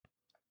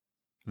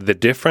The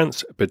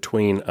difference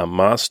between a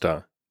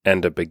master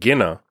and a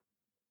beginner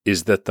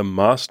is that the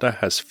master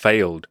has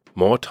failed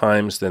more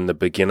times than the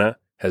beginner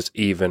has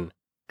even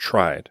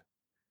tried.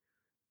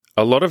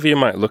 A lot of you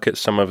might look at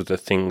some of the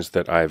things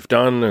that I've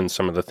done and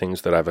some of the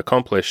things that I've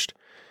accomplished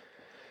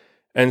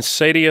and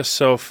say to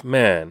yourself,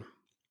 man,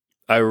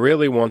 I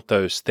really want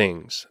those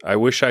things. I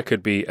wish I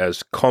could be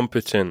as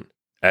competent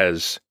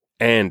as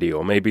Andy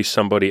or maybe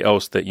somebody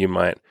else that you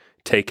might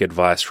take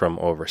advice from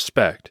or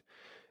respect.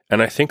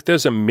 And I think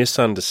there's a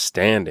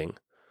misunderstanding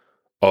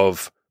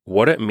of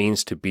what it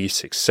means to be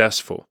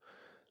successful.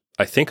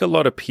 I think a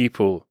lot of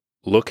people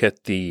look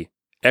at the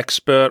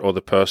expert or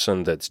the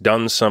person that's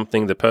done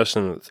something, the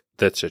person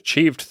that's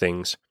achieved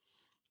things,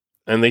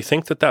 and they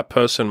think that that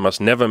person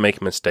must never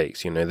make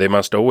mistakes. They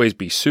must always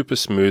be super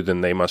smooth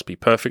and they must be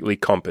perfectly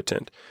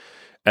competent.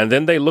 And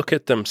then they look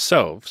at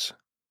themselves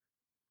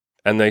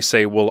and they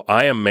say, well,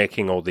 I am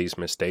making all these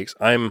mistakes.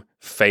 I'm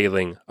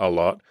failing a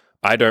lot.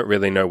 I don't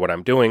really know what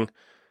I'm doing.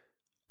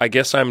 I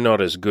guess I'm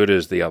not as good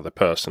as the other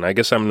person. I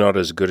guess I'm not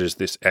as good as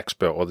this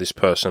expert or this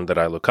person that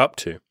I look up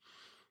to.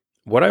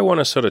 What I want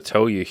to sort of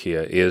tell you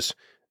here is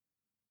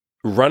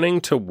running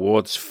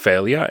towards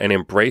failure and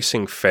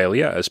embracing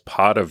failure as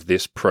part of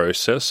this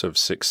process of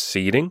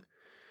succeeding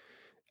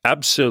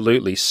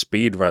absolutely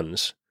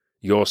speedruns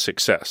your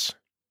success.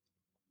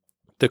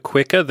 The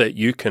quicker that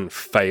you can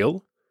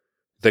fail,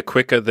 the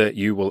quicker that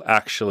you will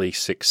actually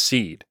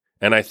succeed.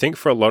 And I think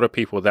for a lot of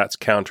people, that's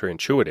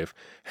counterintuitive.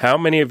 How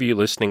many of you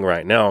listening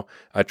right now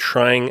are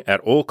trying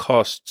at all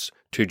costs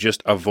to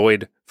just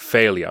avoid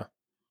failure?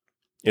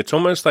 It's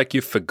almost like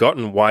you've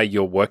forgotten why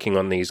you're working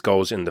on these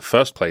goals in the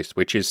first place,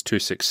 which is to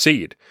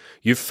succeed.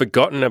 You've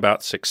forgotten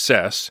about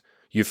success.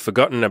 You've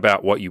forgotten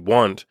about what you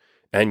want.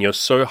 And you're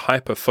so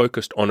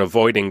hyper-focused on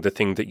avoiding the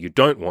thing that you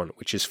don't want,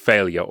 which is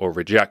failure or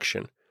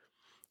rejection.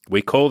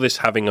 We call this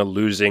having a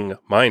losing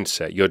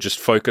mindset. You're just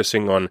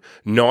focusing on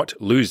not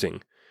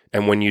losing.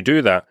 And when you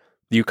do that,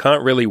 you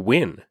can't really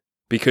win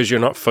because you're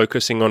not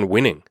focusing on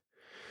winning.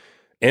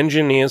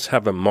 Engineers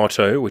have a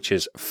motto, which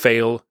is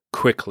fail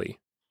quickly.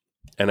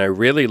 And I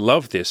really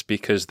love this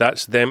because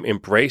that's them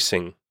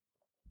embracing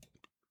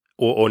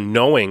or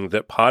knowing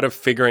that part of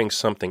figuring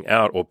something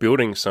out or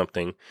building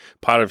something,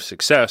 part of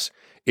success,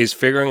 is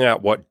figuring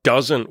out what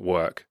doesn't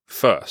work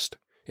first.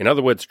 In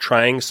other words,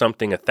 trying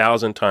something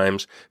 1,000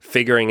 times,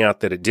 figuring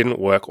out that it didn't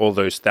work all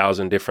those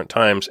 1,000 different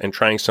times, and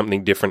trying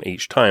something different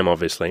each time,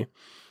 obviously,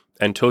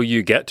 until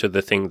you get to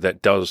the thing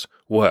that does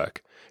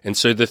work. And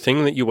so the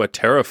thing that you are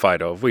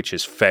terrified of, which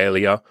is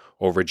failure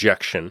or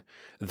rejection,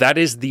 that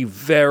is the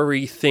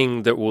very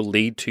thing that will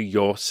lead to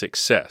your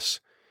success.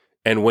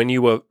 And when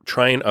you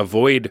try and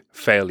avoid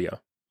failure,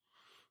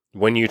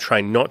 when you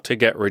try not to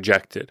get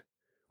rejected,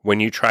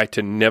 when you try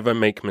to never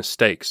make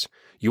mistakes,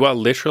 you are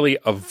literally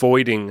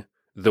avoiding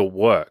the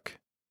work.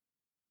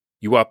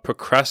 You are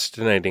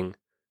procrastinating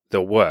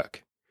the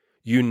work.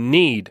 You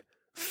need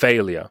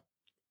failure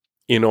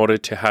in order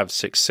to have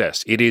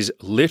success. It is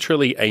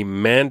literally a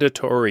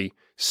mandatory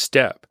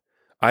step.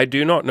 I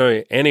do not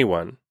know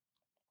anyone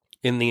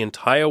in the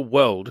entire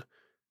world,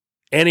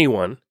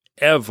 anyone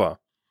ever,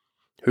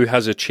 who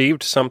has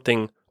achieved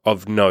something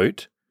of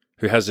note,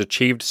 who has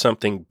achieved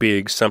something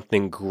big,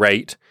 something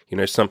great,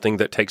 something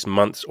that takes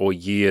months or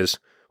years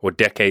or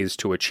decades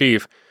to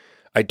achieve.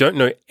 I don't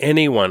know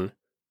anyone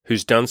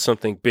who's done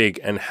something big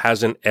and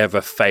hasn't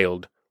ever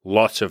failed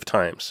lots of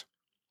times.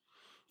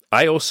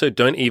 I also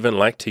don't even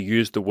like to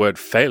use the word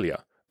failure.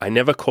 I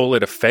never call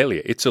it a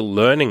failure. It's a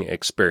learning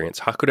experience.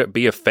 How could it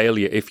be a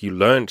failure if you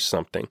learned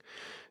something?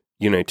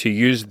 To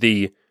use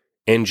the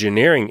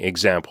engineering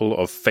example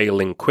of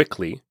failing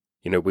quickly,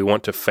 we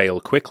want to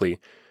fail quickly.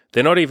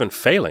 They're not even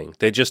failing.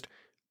 They're just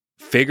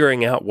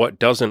figuring out what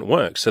doesn't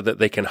work so that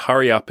they can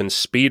hurry up and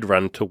speed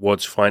run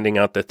towards finding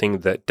out the thing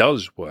that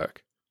does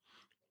work.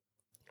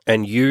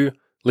 And you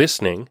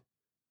listening,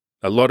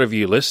 a lot of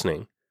you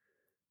listening,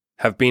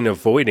 have been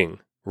avoiding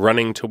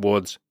running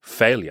towards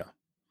failure.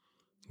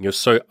 You're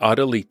so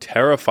utterly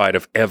terrified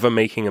of ever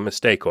making a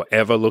mistake or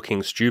ever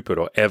looking stupid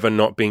or ever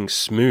not being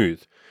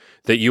smooth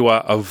that you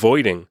are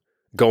avoiding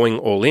going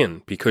all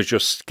in because you're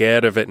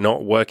scared of it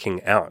not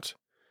working out.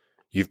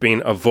 You've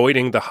been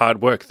avoiding the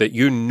hard work that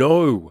you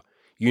know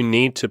you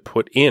need to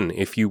put in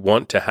if you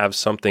want to have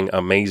something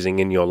amazing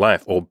in your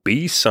life or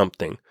be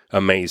something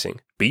amazing,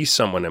 be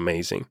someone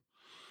amazing.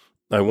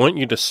 I want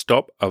you to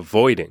stop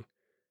avoiding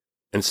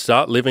and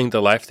start living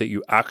the life that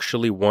you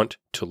actually want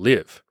to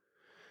live.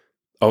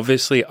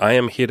 Obviously, I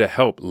am here to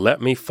help.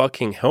 Let me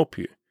fucking help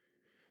you.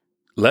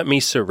 Let me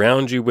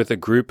surround you with a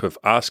group of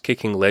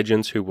ass-kicking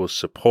legends who will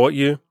support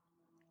you,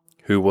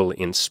 who will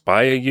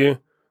inspire you,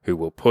 who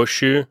will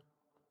push you,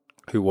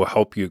 who will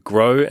help you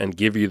grow and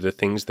give you the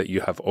things that you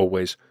have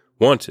always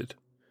wanted.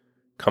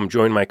 Come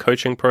join my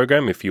coaching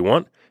program if you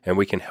want, and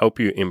we can help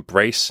you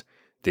embrace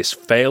this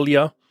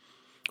failure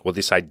or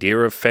this idea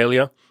of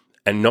failure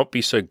and not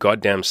be so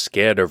goddamn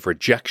scared of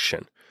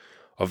rejection.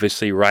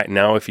 Obviously, right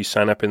now, if you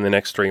sign up in the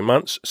next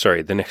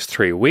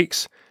 3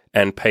 weeks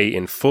and pay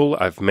in full,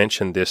 I've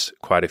mentioned this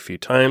quite a few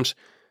times,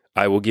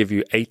 I will give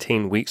you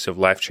 18 weeks of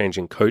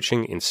life-changing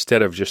coaching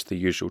instead of just the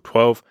usual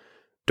 12.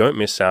 Don't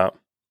miss out.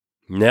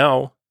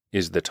 Now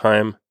is the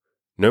time.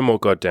 No more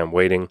goddamn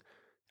waiting.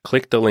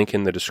 Click the link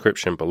in the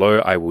description below.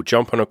 I will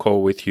jump on a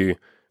call with you.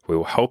 We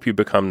will help you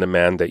become the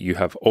man that you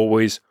have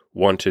always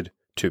wanted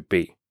to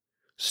be.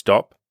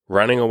 Stop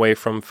running away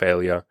from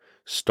failure.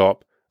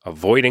 Stop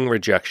avoiding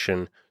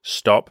rejection.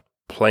 Stop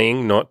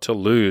playing not to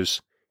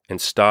lose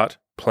and start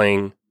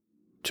playing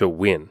to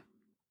win.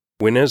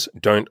 Winners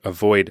don't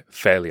avoid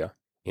failure.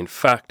 In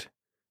fact,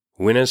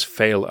 winners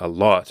fail a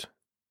lot,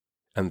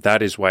 and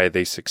that is why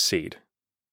they succeed.